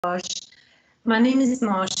My name is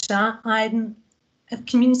Marsha. I'm a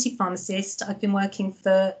community pharmacist. I've been working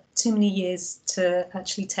for too many years to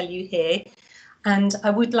actually tell you here. And I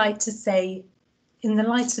would like to say, in the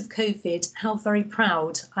light of COVID, how very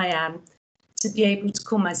proud I am to be able to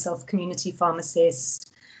call myself community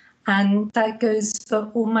pharmacist. And that goes for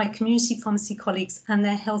all my community pharmacy colleagues and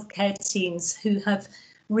their healthcare teams who have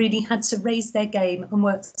really had to raise their game and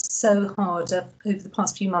work so hard over the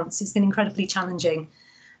past few months. It's been incredibly challenging.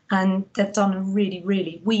 And they've done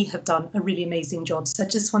we have done a really amazing job. So I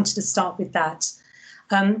just wanted to start with that.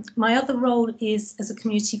 My other role is as a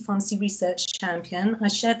community pharmacy research champion. I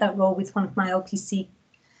share that role with one of my LPC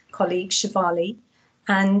colleagues, Shivali,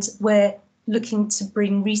 and we're looking to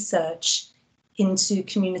bring research into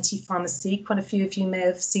community pharmacy. Quite a few of you may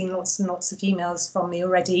have seen lots and lots of emails from me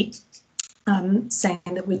already saying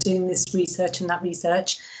that we're doing this research and that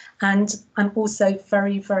research. And I'm also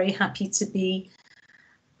very, very happy to be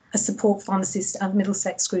a support pharmacist at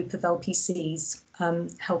Middlesex Group of LPCs,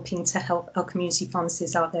 helping to help our community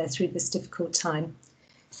pharmacists out there through this difficult time.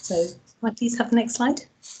 So might I please have the next slide?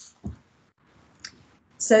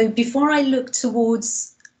 So before I look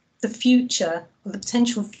towards the future, or the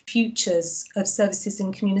potential futures of services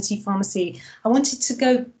in community pharmacy, I wanted to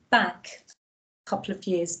go back a couple of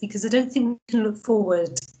years because I don't think we can look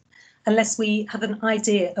forward unless we have an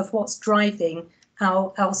idea of what's driving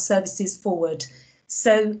our services forward.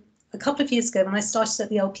 So a couple of years ago, when I started at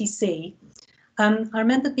the LPC, I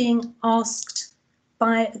remember being asked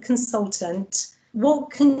by a consultant, what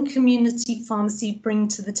can community pharmacy bring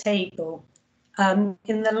to the table? In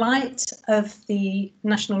the light of the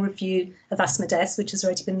National Review of Asthma Deaths, which has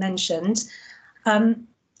already been mentioned,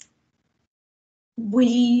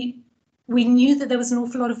 we knew that there was an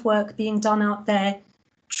awful lot of work being done out there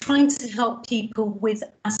trying to help people with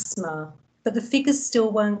asthma, but the figures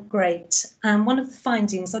still weren't great. And one of the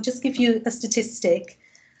findings, I'll just give you a statistic,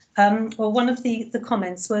 or one of the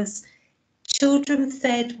comments was, children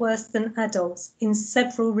fared worse than adults in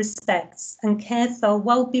several respects, and care fell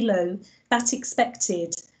well below that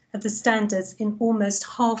expected of the standards in almost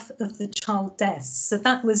half of the child deaths. So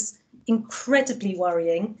that was incredibly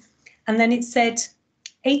worrying. And then it said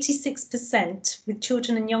 86% with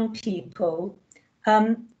children and young people,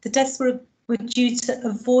 the deaths were due to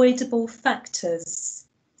avoidable factors,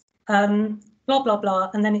 blah, blah, blah.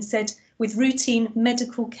 And then it said with routine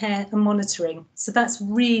medical care and monitoring. So that's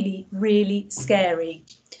really, really scary.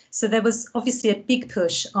 So there was obviously a big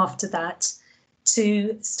push after that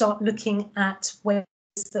to start looking at ways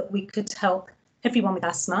that we could help everyone with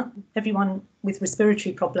asthma, everyone with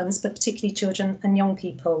respiratory problems, but particularly children and young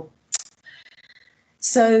people.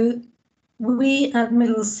 So we at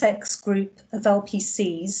Middlesex Group of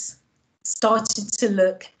LPCs started to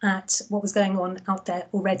look at what was going on out there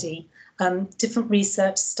already, different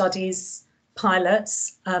research studies,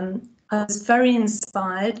 pilots. I was very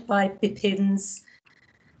inspired by Bipin's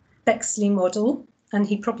Bexley model, and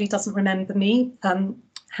he probably doesn't remember me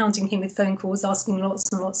hounding him with phone calls, asking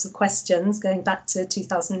lots and lots of questions going back to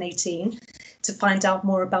 2018 to find out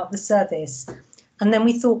more about the service. And then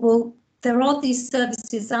we thought, well, there are these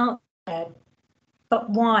services out there, but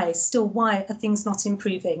why? Still, why are things not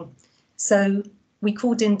improving? So we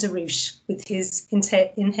called in Darush with his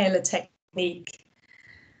inhaler technique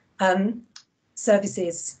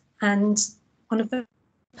services. And on a very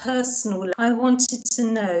personal level, I wanted to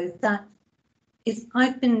know that if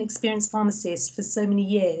I've been an experienced pharmacist for so many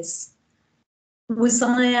years, was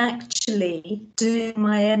I actually doing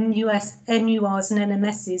my MURs and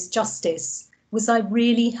NMSs justice? Was I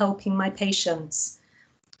really helping my patients?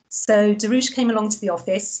 So Darush came along to the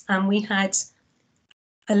office and we had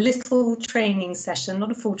a little training session,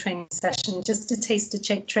 not a full training session, just a taster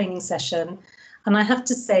check training session. And I have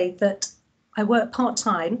to say that I work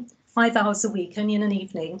part-time, 5 hours a week, only in an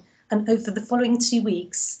evening. And over the following 2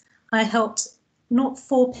 weeks, I helped not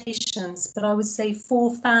 4 patients, but I would say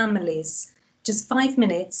 4 families, just 5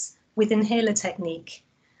 minutes with inhaler technique.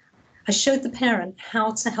 I showed the parent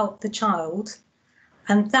how to help the child,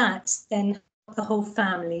 and that then helped the whole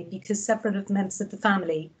family because several of the members of the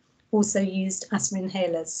family also used asthma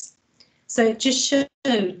inhalers. So it just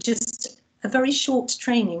showed just a very short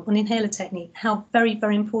training on inhaler technique, how very,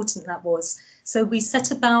 very important that was. So we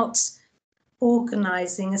set about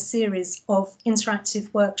organising a series of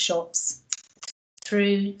interactive workshops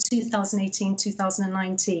through 2018,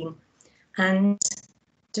 2019. And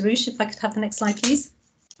Darush, if I could have the next slide, please.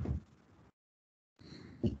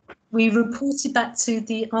 We reported back to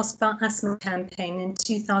the Ask About Asthma campaign in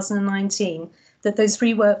 2019 that those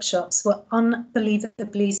 3 workshops were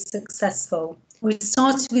unbelievably successful. We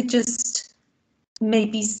started with just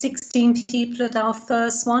maybe 16 people at our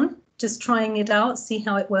first one, just trying it out, see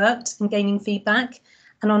how it worked and gaining feedback.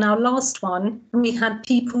 And on our last one, we had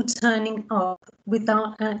people turning up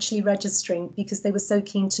without actually registering because they were so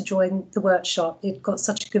keen to join the workshop. It got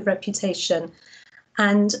such a good reputation.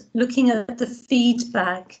 And looking at the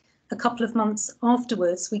feedback a couple of months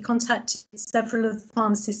afterwards, we contacted several of the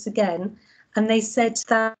pharmacists again, and they said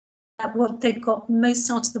that what they got most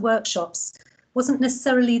out of the workshops wasn't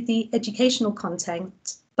necessarily the educational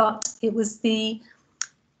content, but it was the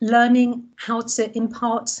learning how to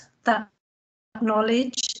impart that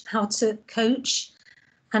knowledge, how to coach,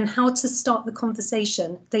 and how to start the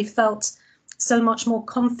conversation. They felt so much more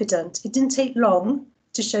confident. It didn't take long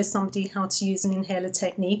to show somebody how to use an inhaler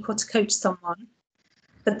technique or to coach someone,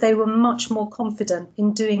 but they were much more confident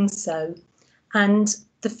in doing so. And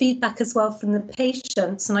the feedback as well from the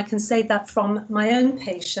patients, and I can say that from my own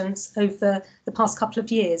patients over the past couple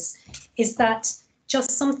of years, is that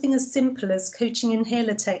just something as simple as coaching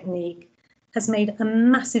inhaler technique has made a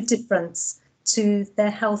massive difference to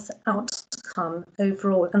their health outcome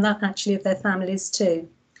overall, and that actually of their families too.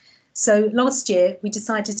 So last year we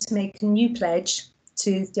decided to make a new pledge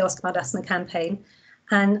to the Ask About Asthma campaign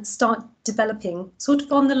and start developing sort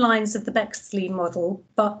of on the lines of the Bexley model,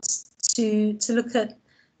 but to look at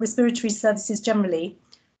respiratory services generally.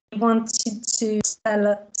 We wanted to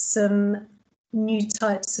develop some new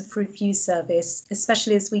types of review service,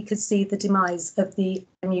 especially as we could see the demise of the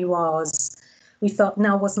MURs. We felt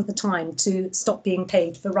now wasn't the time to stop being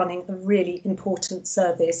paid for running a really important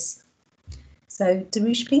service. So,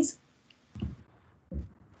 Darush, please.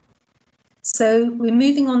 So we're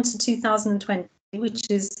moving on to 2020, which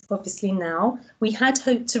is obviously now. We had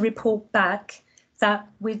hoped to report back that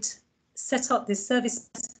we'd set up this service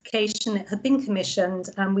specification. It had been commissioned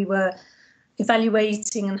and we were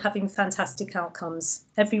evaluating and having fantastic outcomes.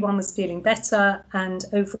 Everyone was feeling better and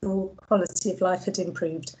overall quality of life had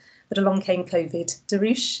improved. But along came COVID.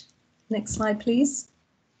 Darush, next slide, please.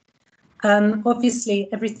 Obviously,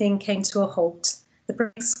 everything came to a halt. The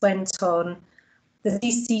brakes went on. The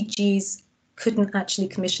CCGs couldn't actually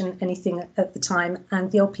commission anything at the time,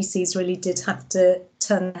 and the LPCs really did have to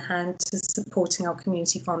turn their hand to supporting our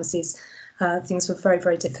community pharmacies. Things were very,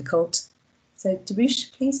 very difficult. So,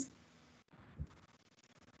 Darush, please.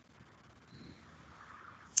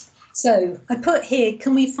 So I put here,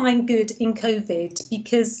 can we find good in COVID?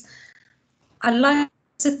 Because I like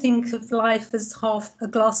to think of life as a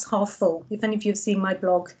glass half full. If any of you have seen my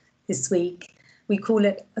blog this week, we call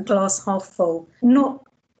it a glass half full. Not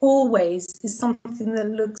always is something that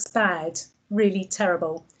looks bad really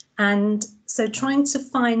terrible. And so trying to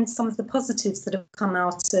find some of the positives that have come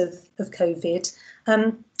out of COVID,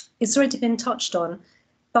 it's already been touched on.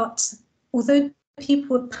 But although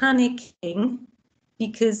people were panicking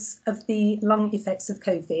because of the lung effects of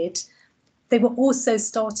COVID, they were also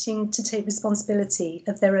starting to take responsibility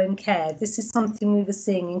of their own care. This is something we were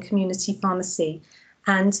seeing in community pharmacy.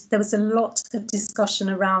 And there was a lot of discussion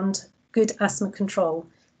around good asthma control.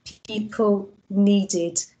 People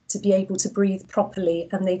needed to be able to breathe properly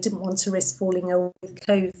and they didn't want to risk falling ill with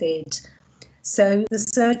COVID. So the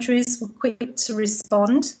surgeries were quick to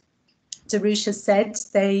respond. Darush has said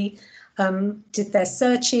they did their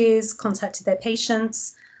searches, contacted their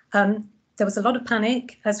patients. There was a lot of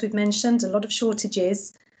panic, as we've mentioned, a lot of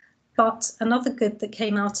shortages. But another good that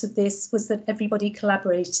came out of this was that everybody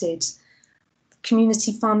collaborated.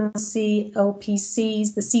 Community pharmacy,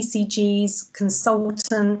 LPCs, the CCGs,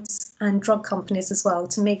 consultants and drug companies as well,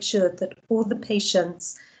 to make sure that all the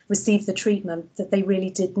patients received the treatment that they really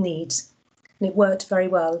did need. And it worked very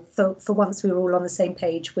well. For once we were all on the same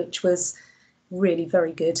page, which was really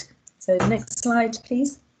very good. So next slide,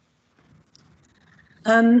 please.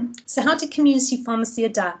 So how did community pharmacy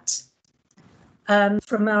adapt?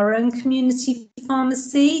 From our own community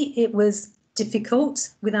pharmacy, it was difficult,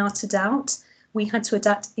 without a doubt. We had to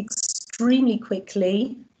adapt extremely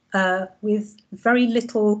quickly with very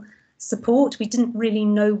little support. We didn't really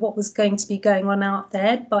know what was going to be going on out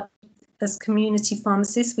there, but as community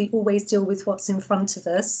pharmacists, we always deal with what's in front of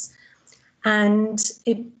us. And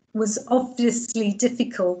it was obviously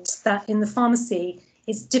difficult that in the pharmacy,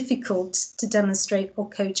 it's difficult to demonstrate or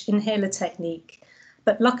coach inhaler technique.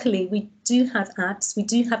 But luckily, we do have apps, we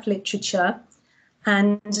do have literature,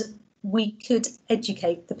 and we could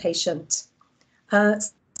educate the patient.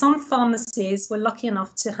 Some pharmacies were lucky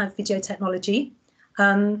enough to have video technology,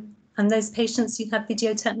 and those patients who had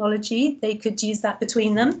video technology, they could use that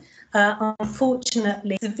between them.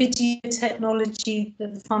 Unfortunately, the video technology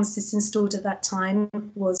that the pharmacists installed at that time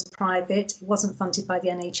was private. It wasn't funded by the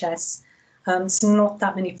NHS, so not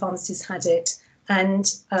that many pharmacies had it.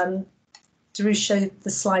 And Darush showed the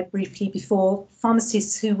slide briefly before.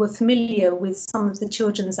 Pharmacists who were familiar with some of the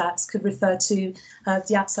children's apps could refer to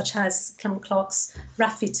the apps such as Clement Clarke's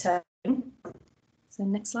Rafitone. So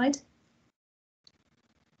next slide.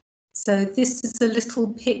 So this is a little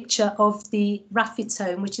picture of the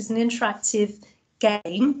Rafitone, which is an interactive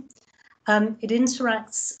game. It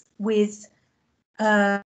interacts with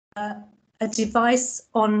a device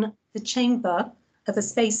on the chamber of a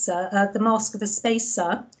spacer, the mask of a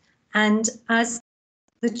spacer, and as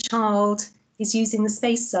the child is using the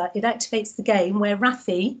spacer, it activates the game where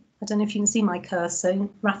Rafi, I don't know if you can see my cursor,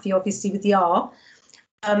 Rafi obviously with the R,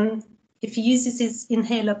 if he uses his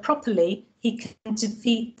inhaler properly, he can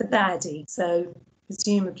defeat the baddie. So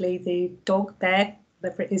presumably the dog, bear,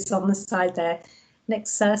 whatever it is on the side there.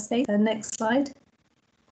 Next next slide.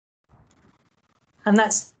 And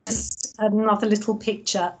that's just another little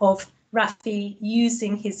picture of Rafi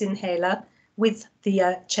using his inhaler with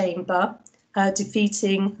the chamber,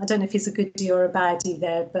 defeating, I don't know if he's a goodie or a baddie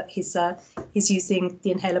there, but he's using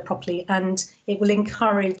the inhaler properly, and it will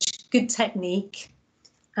encourage good technique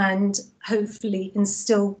and hopefully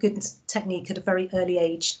instill good technique at a very early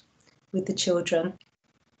age with the children.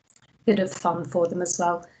 Bit of fun for them as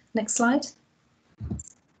well. Next slide.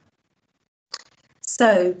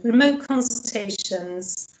 So, remote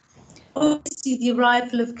consultations. Obviously, the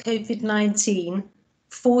arrival of COVID-19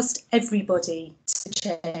 forced everybody to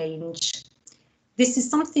change. This is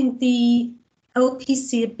something the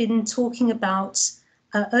LPC have been talking about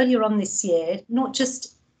earlier on this year, not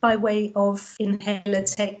just by way of inhaler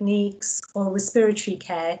techniques or respiratory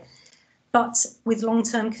care, but with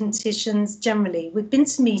long-term conditions generally. We've been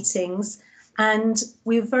to meetings and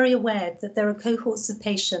we're very aware that there are cohorts of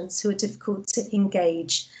patients who are difficult to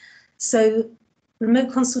engage. So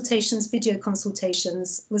remote consultations, video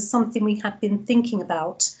consultations was something we had been thinking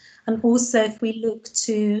about. And also if we look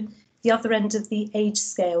to the other end of the age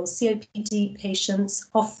scale, COPD patients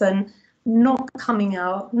often not coming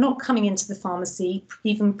into the pharmacy,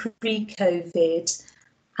 even pre-COVID,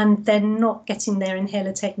 and then not getting their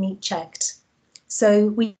inhaler technique checked. So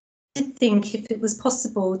we did think if it was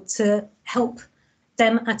possible to help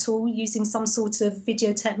them at all using some sort of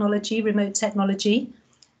video technology, remote technology,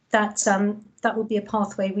 that that would be a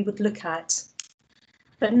pathway we would look at.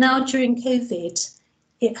 But now during COVID,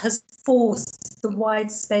 it has forced the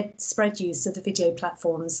widespread use of the video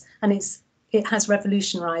platforms, and it has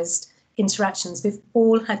revolutionised interactions. We've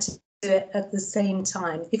all had to do it at the same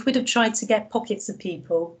time. If we'd have tried to get pockets of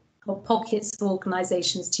people or pockets of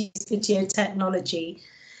organisations to use video technology,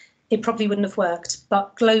 it probably wouldn't have worked.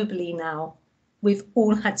 But globally now, we've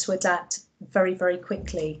all had to adapt very, very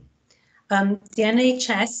quickly. The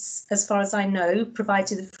NHS, as far as I know,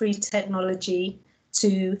 provided the free technology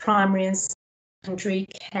to primary and secondary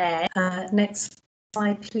care. Next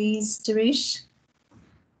slide, please, Darush.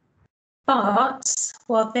 But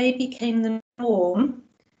while they became the norm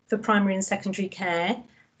for primary and secondary care,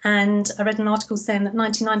 and I read an article saying that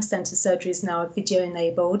 99% of surgeries now are video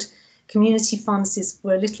enabled, community pharmacists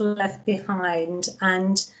were a little left behind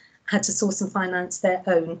and had to source and finance their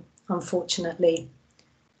own, unfortunately.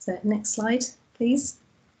 So next slide, please.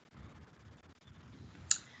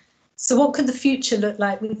 So what could the future look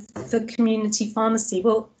like with the community pharmacy?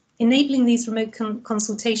 Well, enabling these remote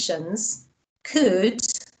consultations could,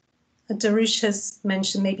 Darush has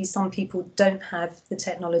mentioned maybe some people don't have the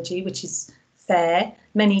technology, which is fair,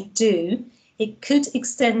 many do. It could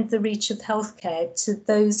extend the reach of healthcare to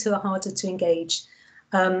those who are harder to engage,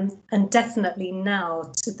 and definitely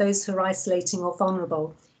now to those who are isolating or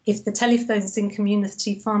vulnerable. If the telephones in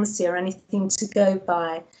community pharmacy are anything to go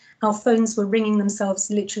by, our phones were ringing themselves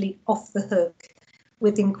literally off the hook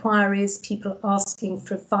with inquiries, people asking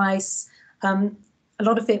for advice. A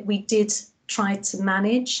lot of it we did try to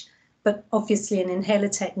manage, but obviously an inhaler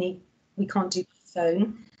technique, we can't do by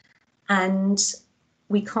phone, and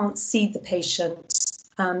we can't see the patient.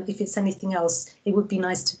 If it's anything else, it would be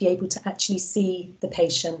nice to be able to actually see the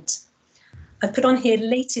patient. I've put on here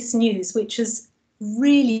latest news, which was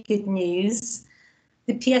really good news.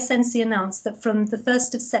 The PSNC announced that from the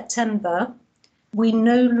 1st of September, we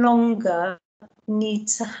no longer need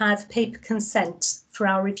to have paper consent for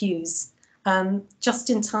our reviews,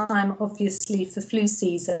 just in time, obviously, for flu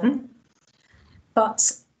season.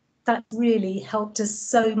 But that really helped us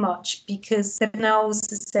so much because they've now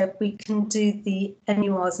also said we can do the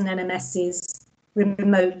NURs and NMSs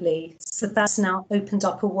remotely. So that's now opened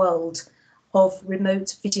up a world of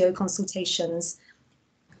remote video consultations.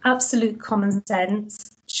 Absolute common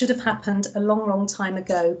sense, should have happened a long, long time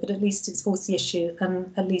ago, but at least it's forced the issue,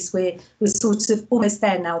 and at least we're sort of almost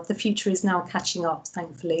there now. The future is now catching up,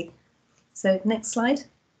 thankfully. So next slide.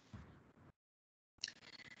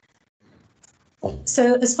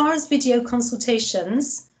 So as far as video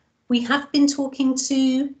consultations, we have been talking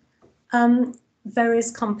to various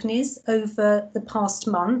companies over the past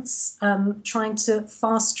months, trying to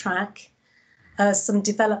fast track some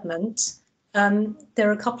development. There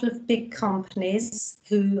are a couple of big companies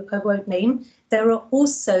who I won't name. There are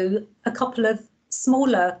also a couple of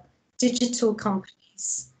smaller digital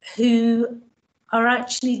companies who are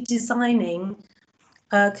actually designing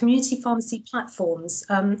community pharmacy platforms.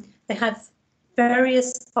 They have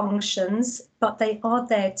various functions, but they are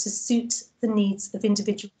there to suit the needs of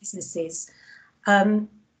individual businesses.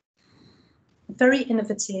 Very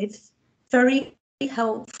innovative, very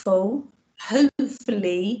helpful.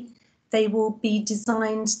 Hopefully, they will be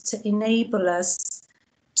designed to enable us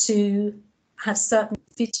to have certain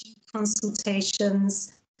video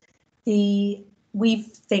consultations. We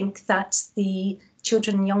think that the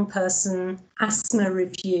children and young person asthma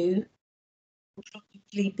review will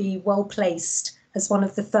probably be well placed as one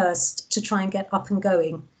of the first to try and get up and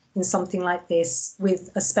going in something like this with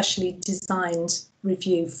a specially designed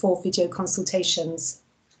review for video consultations.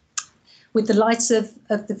 With the light of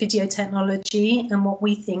the video technology and what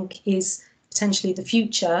we think is potentially the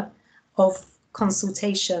future of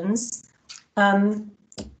consultations, the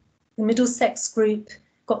Middlesex Group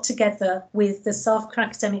got together with the Southcare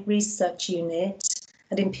Academic Research Unit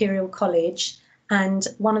at Imperial College and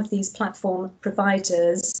one of these platform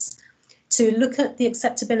providers to look at the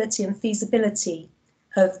acceptability and feasibility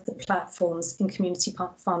of the platforms in community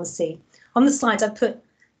pharmacy. On the slide, I put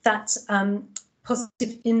that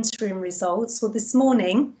positive interim results. Well, this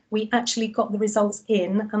morning, we actually got the results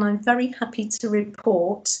in, and I'm very happy to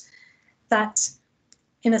report that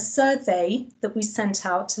in a survey that we sent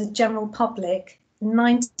out to the general public,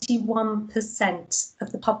 91%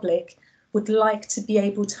 of the public would like to be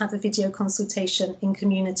able to have a video consultation in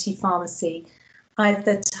community pharmacy,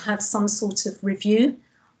 either to have some sort of review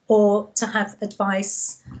or to have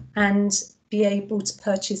advice and be able to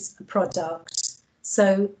purchase a product.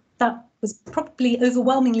 So that was probably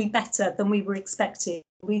overwhelmingly better than we were expecting.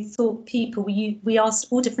 We thought people, we asked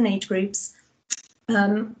all different age groups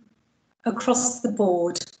across the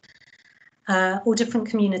board, all different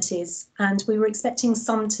communities, and we were expecting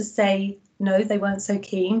some to say no, they weren't so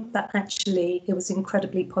keen, but actually it was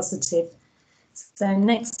incredibly positive. So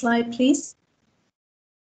next slide, please.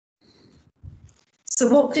 So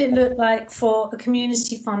what would it look like for a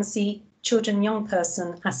community pharmacy children and young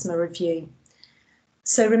person asthma review?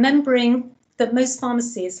 So remembering that most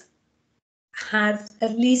pharmacies have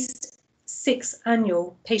at least 6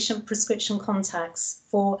 annual patient prescription contacts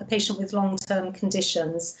for a patient with long-term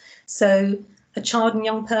conditions. So a child and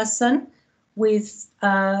young person with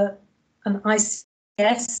an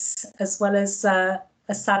ICS as well as a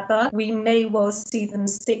SABA, we may well see them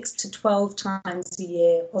 6 to 12 times a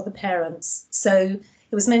year, or the parents. So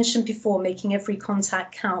it was mentioned before, making every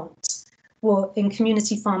contact count. Well, in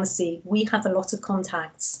community pharmacy, we have a lot of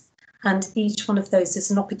contacts, and each one of those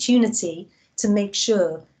is an opportunity to make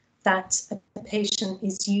sure that a patient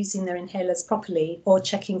is using their inhalers properly or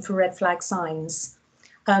checking for red flag signs.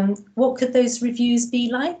 What could those reviews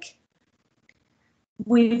be like?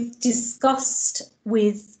 We've discussed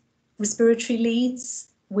with respiratory leads,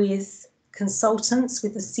 with consultants,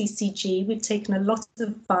 with the CCG. We've taken a lot of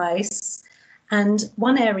advice, and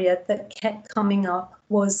one area that kept coming up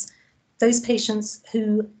was those patients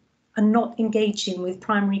who are not engaging with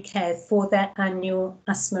primary care for their annual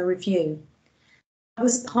asthma review. That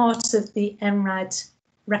was part of the MRAD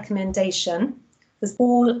recommendation, was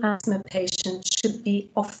all asthma patients should be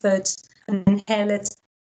offered an inhaler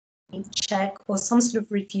check or some sort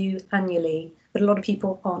of review annually, but a lot of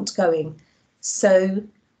people aren't going. So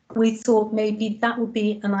we thought maybe that would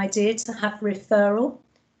be an idea to have referral.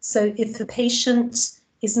 So if the patient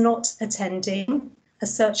is not attending, a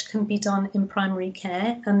search can be done in primary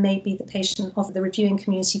care, and maybe the patient offered the review in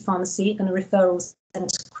community pharmacy and a referral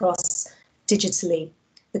sent across digitally.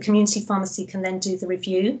 The community pharmacy can then do the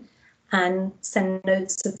review and send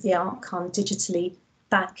notes of the outcome digitally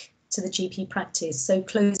back to the GP practice. So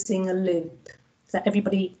closing a loop that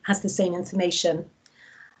everybody has the same information.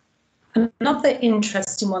 Another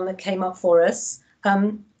interesting one that came up for us,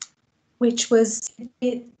 which was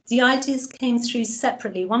the ideas came through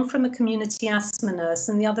separately, one from a community asthma nurse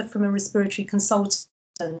and the other from a respiratory consultant.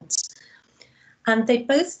 And they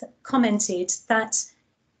both commented that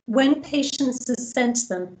when patients are sent to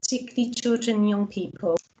them, particularly children and young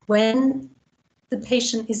people, when the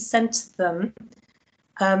patient is sent to them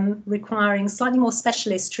requiring slightly more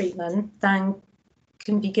specialist treatment than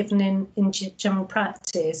can be given in general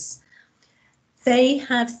practice, they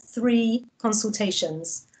have 3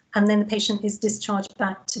 consultations. and then the patient is discharged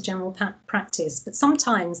back to general practice. But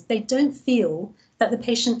sometimes they don't feel that the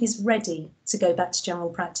patient is ready to go back to general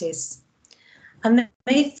practice. And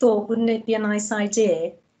they thought, wouldn't it be a nice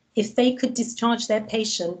idea if they could discharge their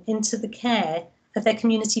patient into the care of their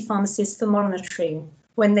community pharmacist for monitoring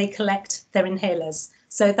when they collect their inhalers.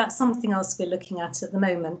 So that's something else we're looking at the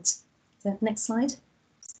moment. So next slide.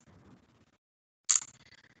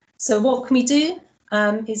 So what can we do?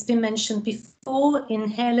 It's been mentioned before,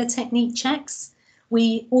 inhaler technique checks.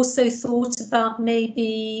 We also thought about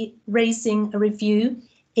maybe raising a review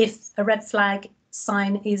if a red flag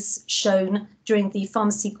sign is shown during the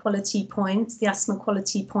pharmacy quality points, the asthma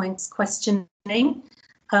quality points questioning.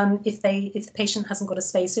 If the patient hasn't got a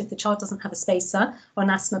spacer, if the child doesn't have a spacer or an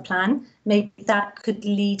asthma plan, maybe that could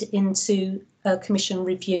lead into a commission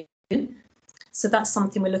review. So that's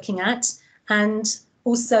something we're looking at. And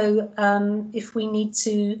also, if we need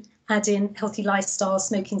to add in healthy lifestyle,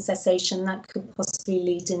 smoking cessation, that could possibly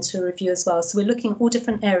lead into a review as well. So we're looking at all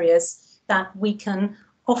different areas that we can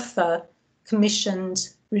offer commissioned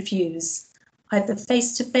reviews, either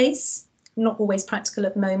face-to-face, not always practical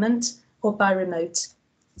at the moment, or by remote.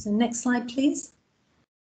 So next slide, please.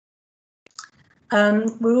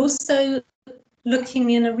 We're also looking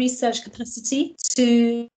in a research capacity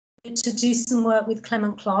to do some work with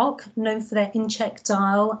Clement Clarke, known for their in-check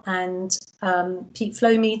dial and peak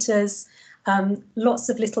flow meters, lots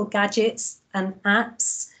of little gadgets and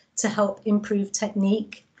apps to help improve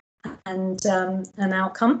technique and an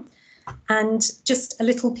outcome. And just a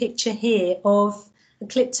little picture here of a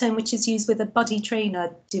clip tone which is used with a buddy trainer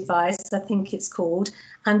device, I think it's called,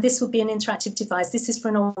 and this will be an interactive device. This is for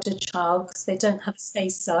an older child because they don't have a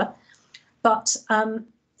spacer, but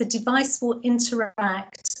the device will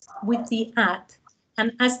interact with the app,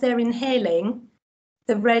 and as they're inhaling,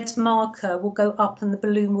 the red marker will go up and the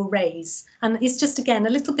balloon will raise. And it's just, again, a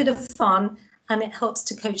little bit of fun, and it helps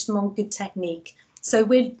to coach them on good technique. So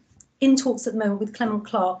we're in talks at the moment with Clement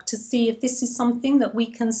Clarke to see if this is something that we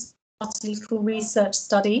can start a little research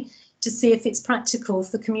study to see if it's practical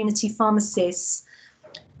for community pharmacists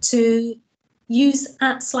to use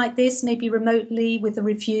apps like this, maybe remotely with a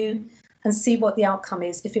review, and see what the outcome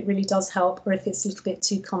is, if it really does help or if it's a little bit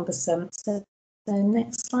too cumbersome. So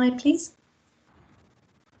next slide, please.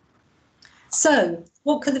 So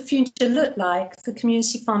what could the future look like for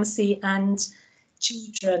community pharmacy and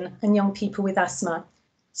children and young people with asthma?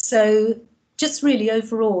 So just really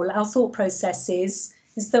overall, our thought process is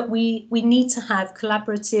that we need to have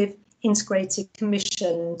collaborative, integrated,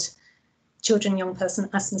 commissioned children, young person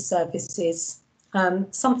asthma services,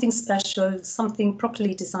 something special, something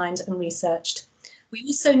properly designed and researched. We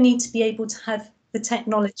also need to be able to have the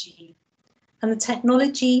technology, and the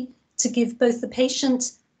technology to give both the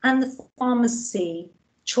patient and the pharmacy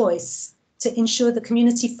choice to ensure that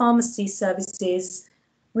community pharmacy services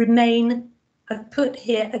remain, put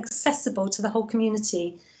here, accessible to the whole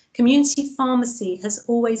community. Community pharmacy has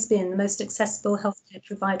always been the most accessible healthcare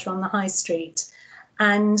provider on the high street,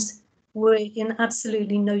 and we're in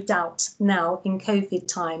absolutely no doubt now in COVID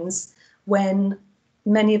times when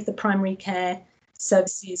many of the primary care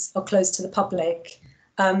services are closed to the public.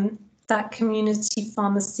 That community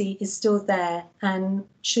pharmacy is still there and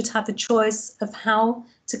should have a choice of how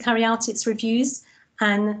to carry out its reviews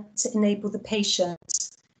and to enable the patient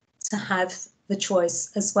to have the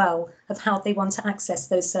choice as well of how they want to access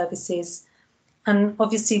those services. And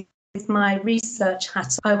obviously, with my research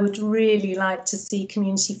hat, I would really like to see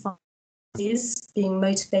community pharmacies being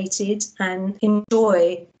motivated and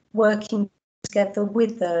enjoy working together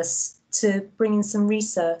with us to bring in some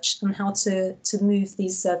research on how to move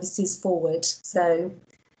these services forward. So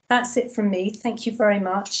that's it from me. Thank you very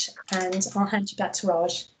much, and I'll hand you back to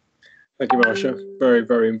Raj. Thank you, Marsha. Very,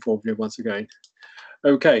 very informative once again.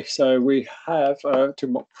 Okay, so we have,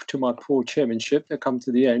 to my poor chairmanship, come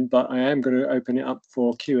to the end, but I am going to open it up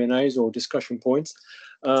for Q&As or discussion points.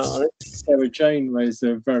 I think Sarah Jane raised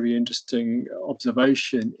a very interesting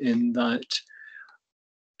observation in that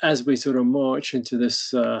as we sort of march into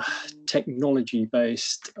this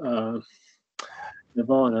technology-based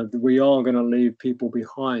nirvana, we are going to leave people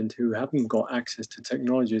behind who haven't got access to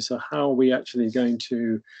technology. So how are we actually going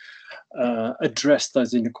to address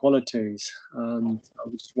those inequalities? I was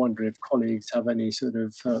just wondering if colleagues have any sort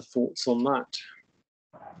of thoughts on that.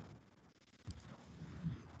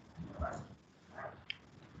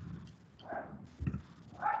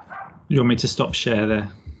 You want me to stop share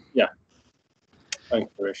there? Yeah.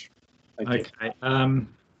 Thanks, Harish. Thank you.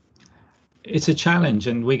 It's a challenge,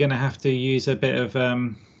 and we're going to have to use a bit of,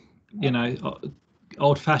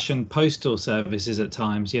 old-fashioned postal services at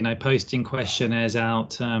times. Posting questionnaires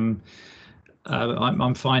out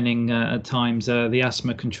I'm finding at times the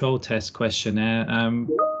asthma control test questionnaire,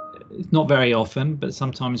 not very often, but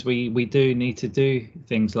sometimes we do need to do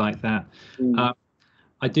things like that.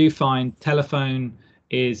 I do find telephone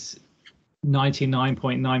is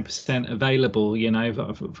 99.9% available, you know,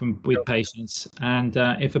 from with patients, and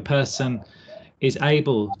if a person is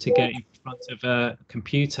able to get in front of a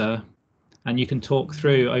computer and you can talk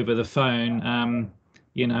through over the phone,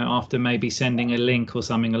 you know, after maybe sending a link or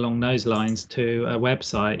something along those lines to a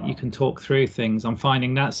website, you can talk through things. I'm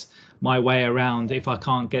finding that's my way around. If I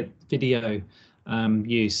can't get video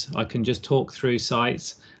use, I can just talk through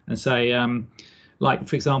sites and say, like,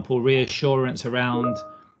 for example, reassurance around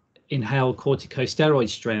inhaled corticosteroid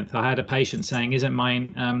strength. I had a patient saying, isn't my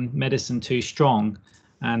medicine too strong?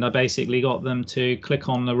 And I basically got them to click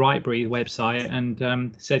on the RightBreathe website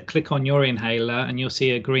and said, click on your inhaler and you'll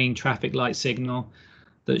see a green traffic light signal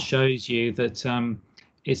that shows you that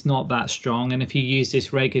it's not that strong. And if you use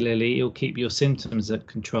this regularly, it'll keep your symptoms at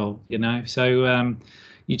control, you know. So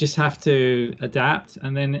you just have to adapt.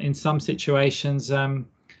 And then in some situations,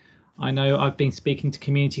 I know I've been speaking to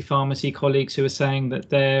community pharmacy colleagues who are saying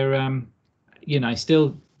that they're, you know,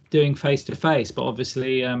 still doing face-to-face, but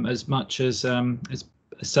obviously as much as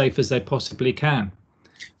safe as they possibly can.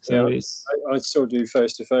 So yeah, it's I still do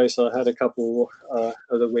face-to-face. I had a couple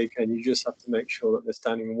of the weekend. You just have to make sure that they're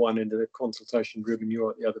standing at one end of the consultation room and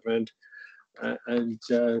you're at the other end, and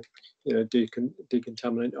you know,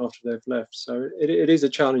 decontaminate after they've left. So it is a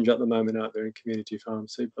challenge at the moment out there in community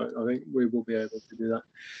pharmacy, but I think we will be able to do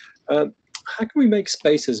that. How can we make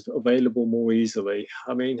spaces available more easily?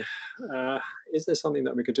 I mean, is there something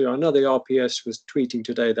that we could do? I know the RPS was tweeting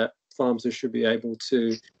today that pharmacists should be able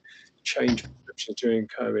to change prescriptions during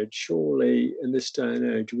COVID. Surely, in this day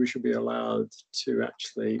and age, we should be allowed to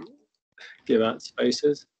actually give out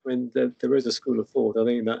spaces. I mean, there is a school of thought. I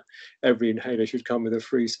think that every inhaler should come with a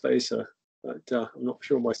free spacer, but I'm not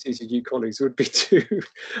sure my CCG colleagues would be too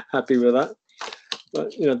happy with that.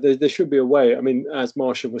 But you know, there should be a way. I mean, as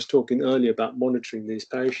Marsha was talking earlier about monitoring these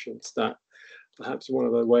patients, that perhaps one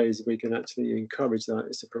of the ways we can actually encourage that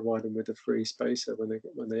is to provide them with a free spacer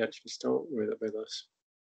when they actually start with us.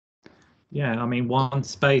 Yeah, I mean, one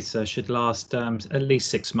spacer should last at least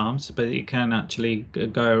 6 months, but it can actually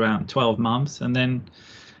go around 12 months. And then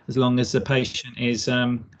as long as the patient is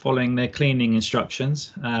following their cleaning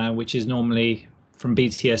instructions, which is normally from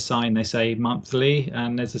BTS sign, they say monthly,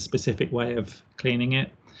 and there's a specific way of cleaning it.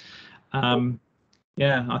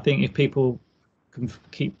 Yeah, I think if people can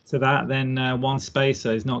keep to that, then one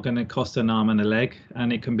spacer is not going to cost an arm and a leg,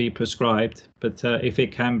 and it can be prescribed. But if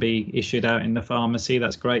it can be issued out in the pharmacy,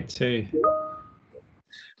 that's great too.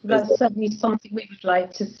 That's certainly something we would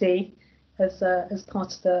like to see as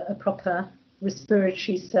part of a proper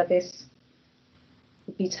respiratory service.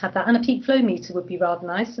 Would be to have that, and a peak flow meter would be rather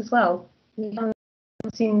nice as well. We haven't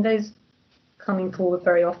seen those coming forward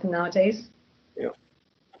very often nowadays. Yeah.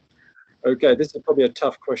 Okay, this is probably a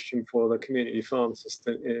tough question for the community pharmacist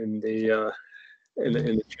in the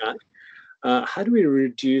chat. How do we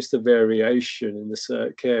reduce the variation in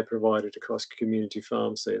the care provided across community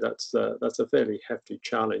pharmacy? That's a fairly hefty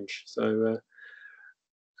challenge. So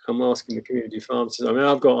I'm asking the community pharmacists. I mean,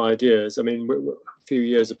 I've got ideas. I mean, a few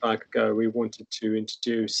years back ago, we wanted to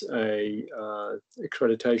introduce a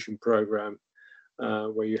accreditation program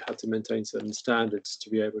where you had to maintain certain standards to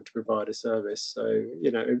be able to provide a service. So,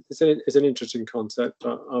 you know, it's an interesting concept,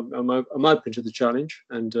 but I'm open to the challenge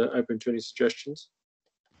and open to any suggestions.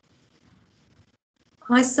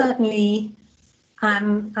 I certainly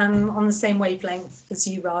am on the same wavelength as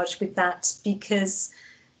you, Raj, with that, because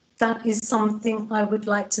that is something I would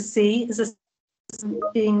like to see as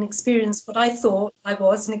being experienced. What I thought I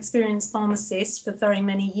was an experienced pharmacist for very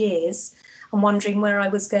many years and wondering where I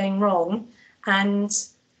was going wrong. And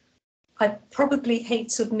I probably hate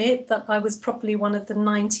to admit that I was probably one of the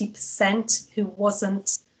 90% who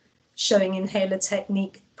wasn't showing inhaler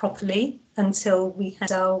technique properly until we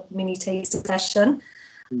had our mini taster session.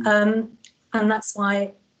 And that's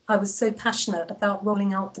why I was so passionate about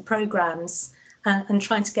rolling out the programs and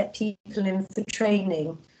trying to get people in for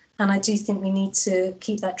training. And I do think we need to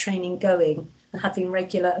keep that training going and having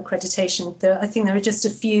regular accreditation. I think there are just a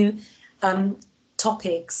few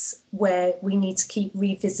topics where we need to keep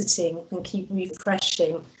revisiting and keep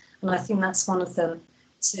refreshing, and I think that's one of them,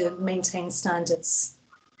 to maintain standards.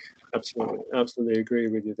 Absolutely agree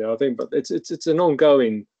with you there. I think, but it's an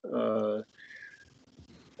ongoing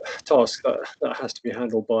task that has to be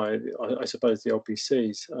handled by, I suppose, the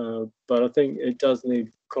LPCs. But I think it does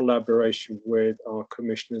need collaboration with our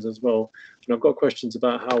commissioners as well. And I've got questions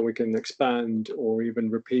about how we can expand or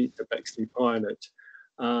even repeat the Bexley pilot.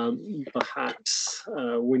 perhaps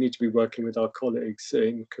we need to be working with our colleagues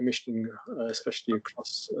in commissioning, especially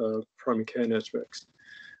across primary care networks.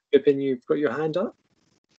 Vipin, you've got your hand up?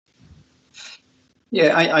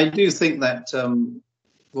 Yeah, I do think that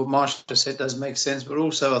what Marsha said does make sense, but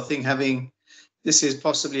also I think this is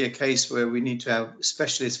possibly a case where we need to have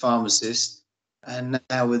specialist pharmacists, and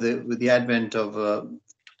now with the advent of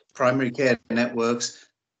primary care networks,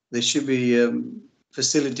 there should be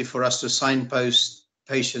facility for us to signpost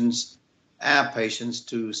our patients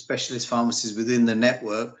to specialist pharmacies within the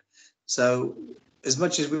network. So as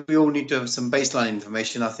much as we all need to have some baseline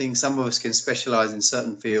information, I think some of us can specialize in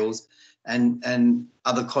certain fields, and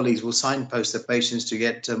other colleagues will signpost their patients to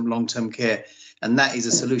get long-term care. And that is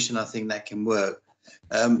a solution, I think, that can work.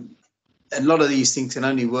 A lot of these things can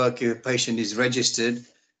only work if a patient is registered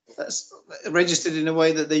in a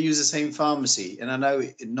way that they use the same pharmacy. And I know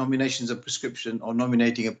nominations of prescription or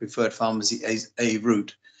nominating a preferred pharmacy is a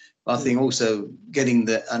route. But I think also getting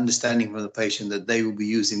the understanding from the patient that they will be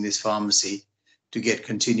using this pharmacy to get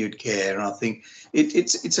continued care. And I think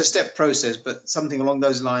it's a step process, but something along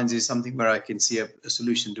those lines is something where I can see a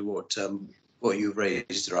solution to what you've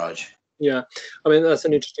raised, Raj. Yeah, I mean, that's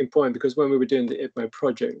an interesting point, because when we were doing the IPMO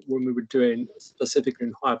project, when we were doing specifically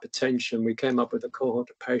in hypertension, we came up with a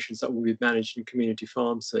cohort of patients that will be managed in community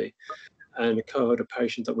pharmacy and a cohort of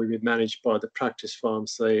patients that will be managed by the practice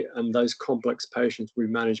pharmacy, and those complex patients will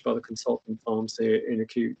be managed by the consultant pharmacy in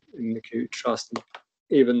acute trust. And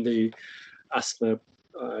even the asthma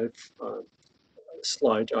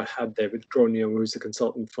slide I had there with Gronia, who was the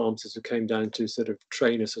consultant pharmacist who came down to sort of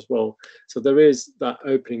train us as well. So there is that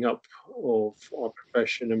opening up of our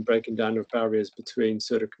profession and breaking down of barriers between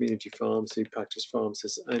sort of community pharmacy, practice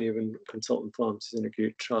pharmacists, and even consultant pharmacists in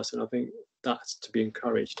acute trust. And I think that's to be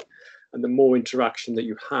encouraged. And the more interaction that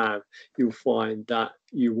you have, you'll find that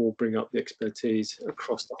you will bring up the expertise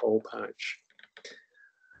across the whole patch.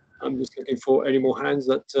 I'm just looking for any more hands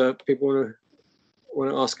that people want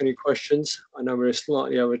to ask any questions. I know we're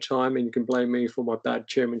slightly over time, and you can blame me for my bad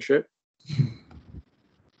chairmanship.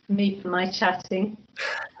 Me for my chatting.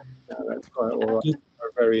 No, that's quite all right.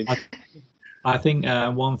 Very I think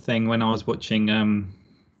one thing when I was watching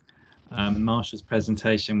Marsha's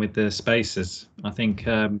presentation with the spaces, I think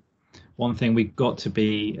one thing we've got to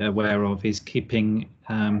be aware of is keeping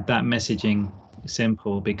that messaging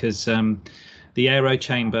simple, because the aero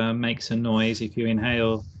chamber makes a noise if you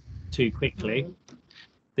inhale too quickly.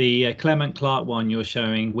 The Clement Clarke one you're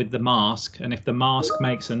showing with the mask, and if the mask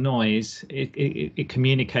makes a noise, it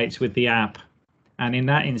communicates with the app, and in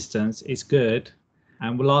that instance it's good.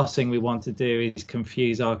 And the last thing we want to do is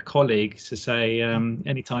confuse our colleagues to say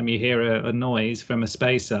anytime you hear a noise from a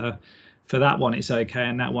spacer, for that one it's okay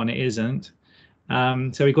and that one it isn't.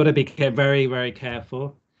 So we've got to be very, very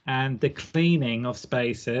careful. And the cleaning of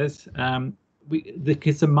spacers,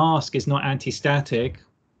 because the mask is not anti-static,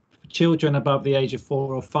 children above the age of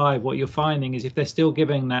 4 or 5, what you're finding is if they're still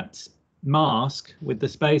giving that mask with the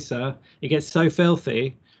spacer, it gets so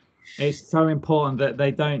filthy. It's so important that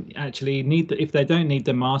they don't actually need if they don't need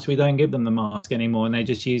the mask, we don't give them the mask anymore, and they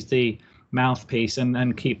just use the mouthpiece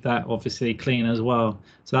and keep that obviously clean as well.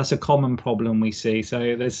 So that's a common problem we see.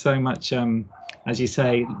 So there's so much, as you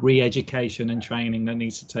say, re-education and training that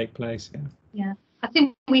needs to take place. Yeah, I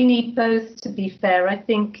think we need both, to be fair. I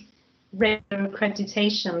think regular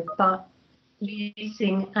accreditation, but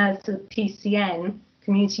liaising as a PCN,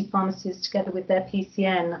 community pharmacists together with their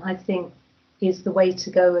PCN, I think is the way to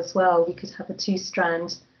go as well. We could have a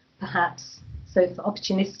 2-strand perhaps, so for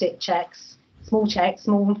opportunistic checks, small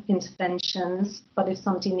interventions, but if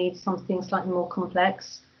somebody needs something slightly more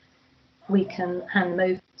complex, we can hand them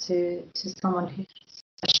over to someone who's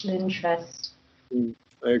special interest.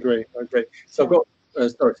 I agree. So I've got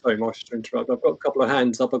sorry, Marsha, to interrupt. I've got a couple of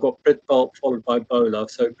hands up. I've got Pritpal followed by Bola.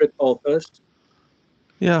 So Pritpal first.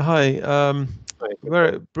 Yeah, hi. Hi.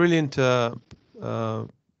 Very brilliant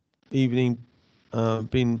evening.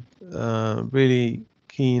 Been really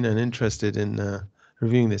keen and interested in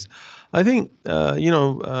reviewing this. I think what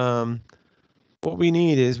we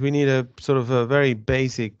need a sort of a very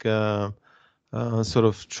basic sort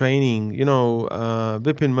of training.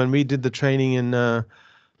 Vipin, when we did the training in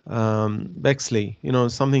Bexley,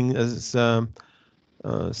 something as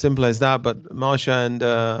simple as that, but Marsha and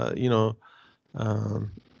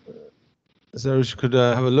Zarush could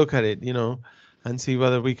have a look at it, and see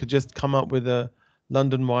whether we could just come up with a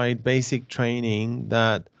London-wide basic training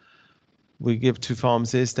that we give to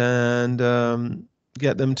pharmacists and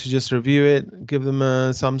get them to just review it, give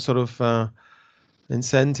them some sort of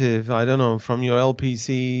incentive. I don't know, from your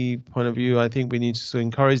LPC point of view, I think we need to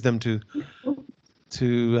encourage them to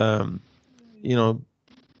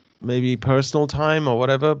maybe personal time or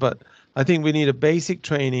whatever, but I think we need a basic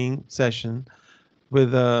training session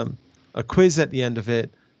with a quiz at the end of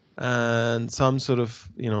it and some sort of,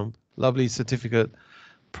 lovely certificate,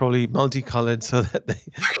 probably multicolored, so that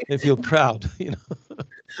they feel proud,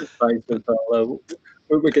 Thanks,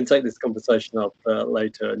 we can take this conversation up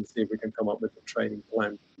later and see if we can come up with a training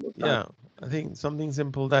plan. Yeah, I think something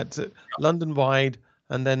simple that's London wide,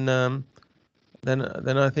 and then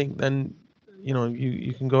I think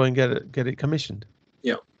you can go and get it commissioned.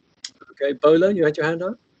 Yeah. Okay, Bola, you had your hand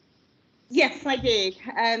up? Yes, I did.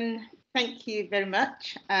 Thank you very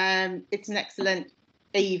much. It's an excellent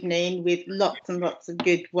evening with lots and lots of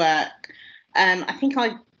good work. I think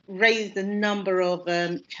I raised a number of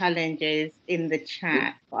challenges in the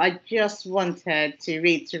chat. I just wanted to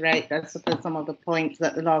reiterate some of the points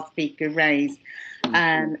that the last speaker raised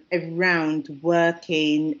around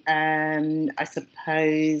working, I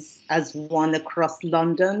suppose, as one across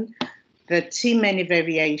London. There are too many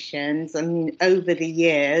variations. I mean, over the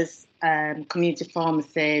years, community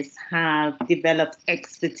pharmacists have developed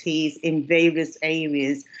expertise in various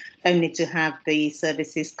areas only to have the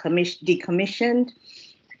services decommissioned.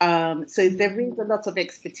 So there is a lot of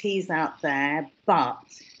expertise out there, but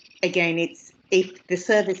again, if the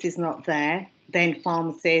service is not there, then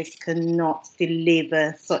pharmacists cannot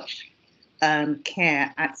deliver such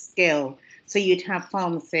care at scale. So you'd have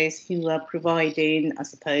pharmacists who are providing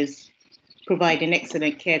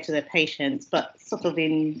excellent care to their patients, but sort of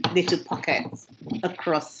in little pockets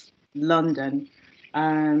across London.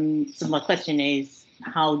 So my question is,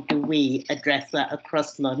 how do we address that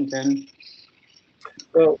across London?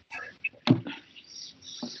 Well,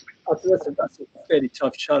 I think that's a fairly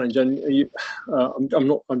tough challenge, and I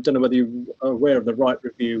don't know whether you're aware of the Wright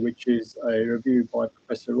Review, which is a review by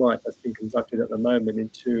Professor Wright that's being conducted at the moment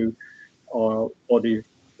into our body,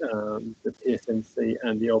 the PSNC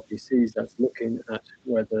and the LPCs, that's looking at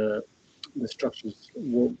whether the structures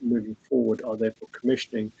moving forward are there for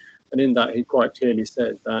commissioning. And in that, he quite clearly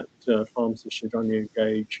said that pharmacists should only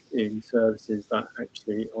engage in services that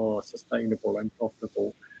actually are sustainable and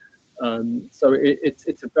profitable. So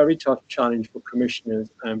it's a very tough challenge for commissioners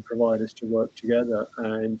and providers to work together,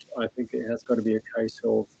 and I think it has got to be a case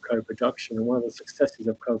of co-production. And one of the successes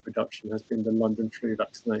of co-production has been the London Flu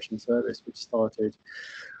Vaccination Service, which started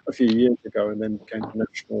a few years ago and then became a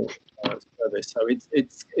national service. So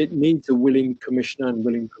it needs a willing commissioner and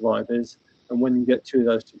willing providers, and when you get two of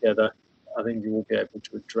those together, I think you will be able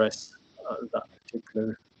to address that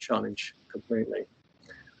particular challenge completely.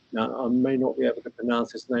 Now, I may not be able to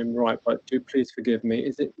pronounce his name right, but do please forgive me.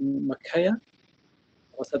 Is it Makaya?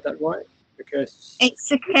 I said that right? Because it's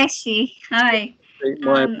Takeshi. Hi.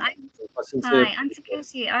 Hi, I'm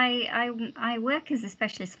Takeshi. I work as a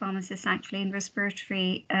specialist pharmacist actually in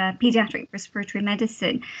respiratory, pediatric respiratory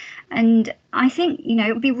medicine, and I think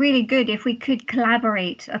it would be really good if we could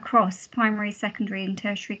collaborate across primary, secondary, and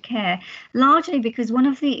tertiary care. Largely because one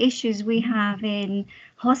of the issues we have in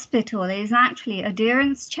hospital is actually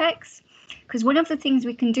adherence checks. Because one of the things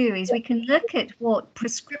we can do is we can look at what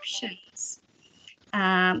prescriptions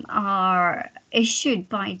are issued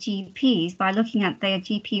by GPs by looking at their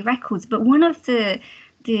GP records, but one of the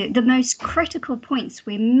most critical points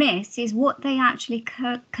we miss is what they actually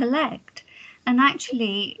collect. And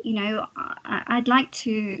actually, I'd like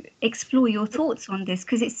to explore your thoughts on this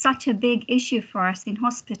because it's such a big issue for us in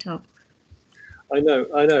hospital. I know.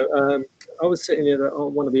 I was sitting at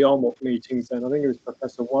one of the RMOC meetings, and I think it was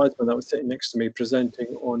Professor Wiseman that was sitting next to me presenting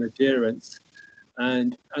on adherence.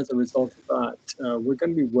 And as a result of that, we're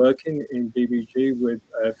going to be working in BBG with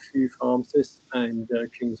a few pharmacists and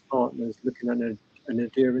King's Partners looking at an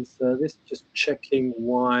adherence service, just checking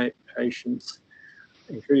why patients,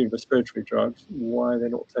 including respiratory drugs, why they're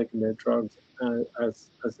not taking their drugs as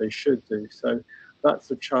they should do. So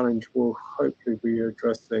that's a challenge we'll hopefully be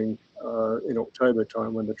addressing in October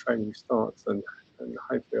time when the training starts, and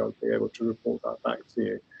hopefully I'll be able to report that back to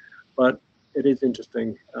you. But it is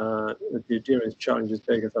interesting that the adherence challenge is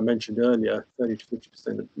big. As I mentioned earlier, 30 to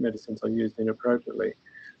 50% of medicines are used inappropriately.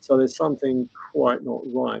 So there's something quite not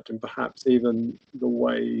right, and perhaps even the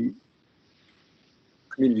way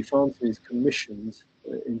community pharmacy is commissioned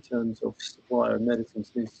in terms of supply of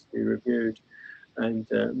medicines needs to be reviewed and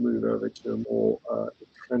move over to a more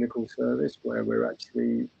clinical service where we're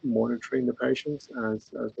actually monitoring the patients, as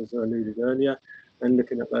was alluded earlier, and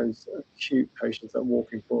looking at those acute patients that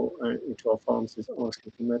walk into our pharmacies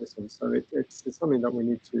asking for medicine. So it's something that we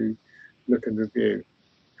need to look and review.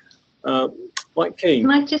 Mike Keane.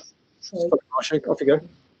 Can I just... Sorry, off you go.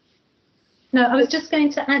 No, I was just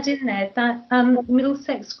going to add in there that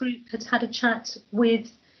Middlesex Group had a chat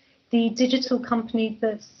with the digital company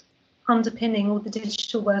that's underpinning all the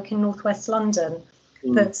digital work in Northwest London,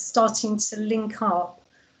 that's starting to link up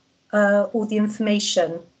all the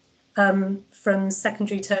information from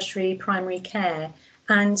secondary, tertiary, primary care.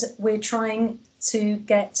 And we're trying to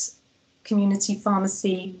get community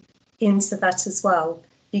pharmacy into that as well,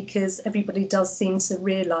 because everybody does seem to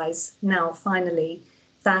realise now, finally,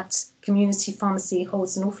 that community pharmacy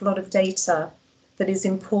holds an awful lot of data that is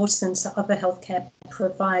important to other healthcare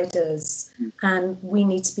providers. And we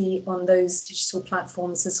need to be on those digital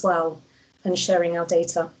platforms as well and sharing our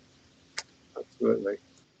data. Absolutely.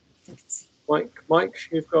 Mike,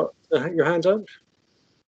 you've got your hand up.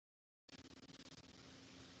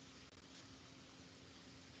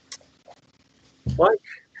 Mike?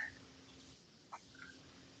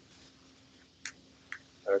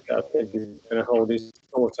 Okay, I think he's going to hold his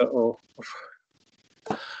daughter. Or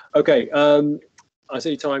okay, I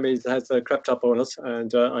see time has crept up on us,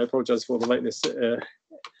 and I apologise for the lateness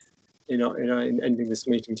in ending this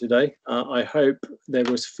meeting today. I hope there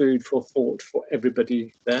was food for thought for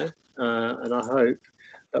everybody there, and I hope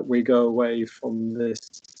that we go away from this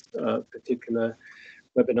particular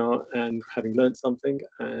webinar and having learned something,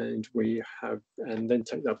 and then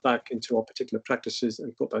take that back into our particular practices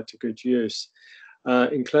and put that to good use.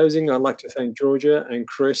 In closing, I'd like to thank Georgia and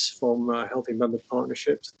Chris from Healthy Member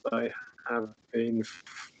Partnerships. They have been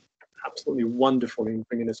absolutely wonderful in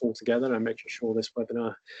bringing us all together and making sure this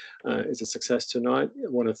webinar is a success tonight. I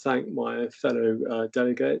want to thank my fellow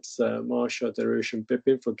delegates, Marsha, Darush and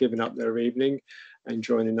Bipin, for giving up their evening and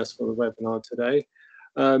joining us for the webinar today.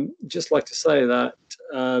 Just like to say that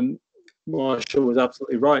Marsha was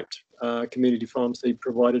absolutely right. Community pharmacy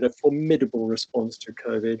provided a formidable response to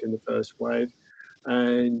COVID in the first wave,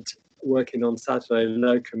 and working on Saturday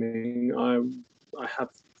locoming, I have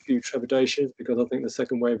a few trepidations because I think the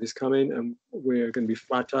second wave is coming and we're going to be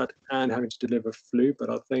flat out and having to deliver flu.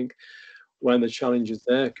 But I think when the challenge is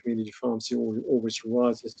there, community pharmacy always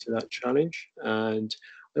rises to that challenge. And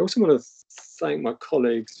I also want to thank my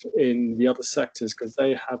colleagues in the other sectors, because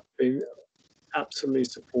they have been absolutely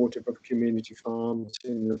supportive of community pharmacy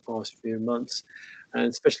in the past few months, and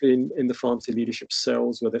especially in the pharmacy leadership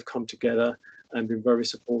cells, where they've come together and been very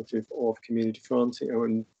supportive of community pharmacy.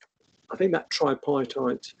 And I think that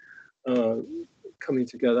tripartite coming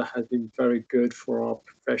together has been very good for our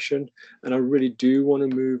profession, and I really do want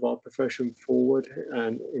to move our profession forward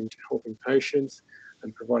and into helping patients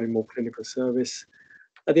and providing more clinical service.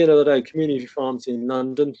 At the end of the day, community pharmacy in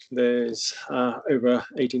London, there's over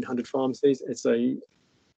 1,800 pharmacies. It's a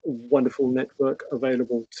wonderful network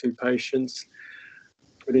available to patients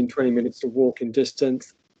within 20 minutes of walking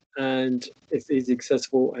distance, and it's easy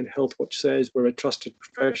accessible. And Healthwatch says we're a trusted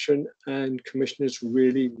profession, and commissioners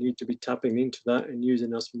really need to be tapping into that and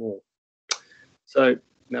using us more. So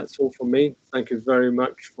that's all from me. Thank you very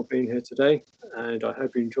much for being here today, and I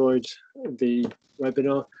hope you enjoyed the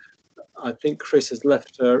webinar. I think Chris has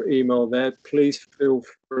left her email there. Please feel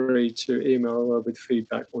free to email her with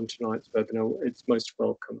feedback on tonight's webinar. It's most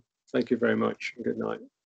welcome. Thank you very much and good night.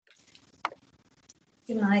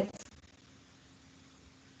 Good night.